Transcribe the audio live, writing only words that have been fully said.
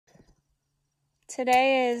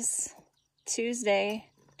Today is Tuesday,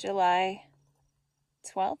 July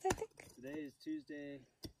 12th, I think. Today is Tuesday,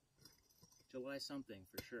 July something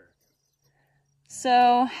for sure.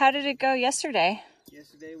 So how did it go yesterday?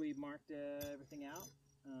 Yesterday we marked everything out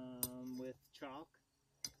with chalk,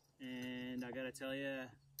 and I gotta tell you,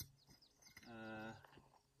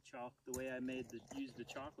 chalk, the way I used the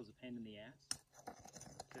chalk was a pain in the ass.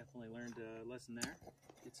 Definitely learned a lesson there.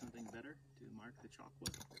 Get something better to mark the chalk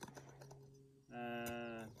with.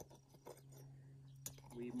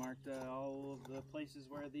 We marked all of the places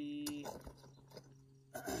where we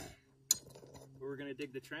were going to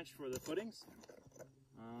dig the trench for the footings.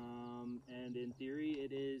 And in theory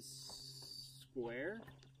it is square,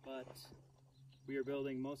 but we are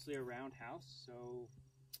building mostly a round house, so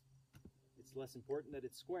it's less important that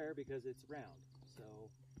it's square because it's round.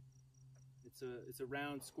 So it's a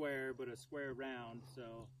round square, but a square round,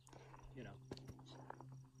 so you know.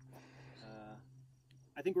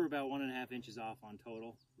 I think we're about 1.5 inches off on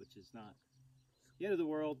total, which is not the end of the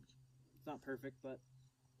world. It's not perfect, but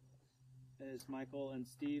as Michael and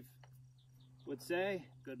Steve would say,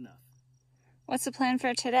 good enough. What's the plan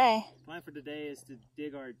for today? The plan for today is to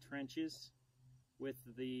dig our trenches with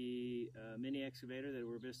the mini excavator that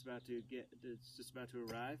we're just about to get. It's just about to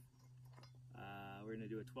arrive. We're going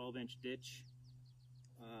to do a 12-inch ditch,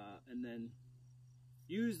 and then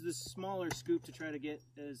use the smaller scoop to try to get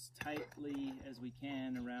as tightly as we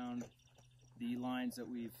can around the lines that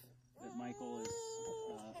Michael is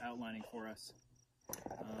outlining for us.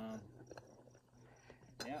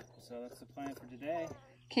 Yeah, so that's the plan for today.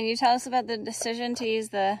 Can you tell us about the decision to use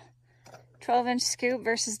the 12-inch scoop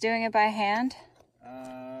versus doing it by hand?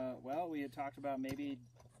 Well, we had talked about maybe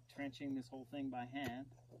trenching this whole thing by hand,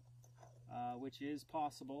 which is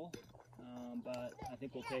possible, but I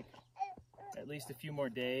think we'll take at least a few more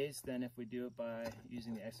days than if we do it by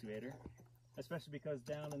using the excavator, especially because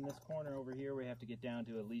down in this corner over here we have to get down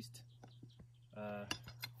to at least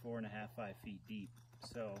 4.5, 5 feet deep.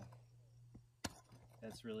 So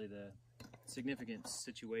that's really the significant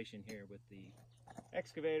situation here with the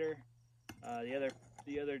excavator.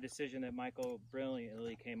 The other decision that Michael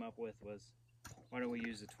brilliantly came up with was, why don't we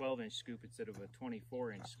use a 12-inch scoop instead of a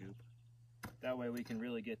 24-inch scoop? That way we can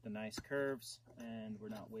really get the nice curves, and we're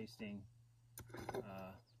not wasting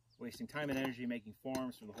time and energy making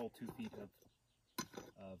forms for the whole 2 feet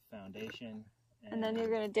of foundation. And then you're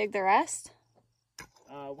going to dig the rest?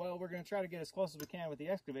 Well, we're going to try to get as close as we can with the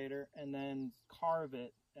excavator, and then carve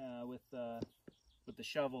it with the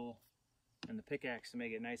shovel and the pickaxe to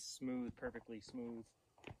make it nice, smooth, perfectly smooth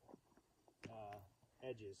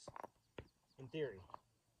edges, in theory.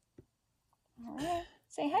 All right.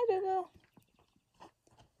 Say hi, Boo Boo.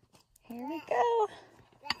 Here we go.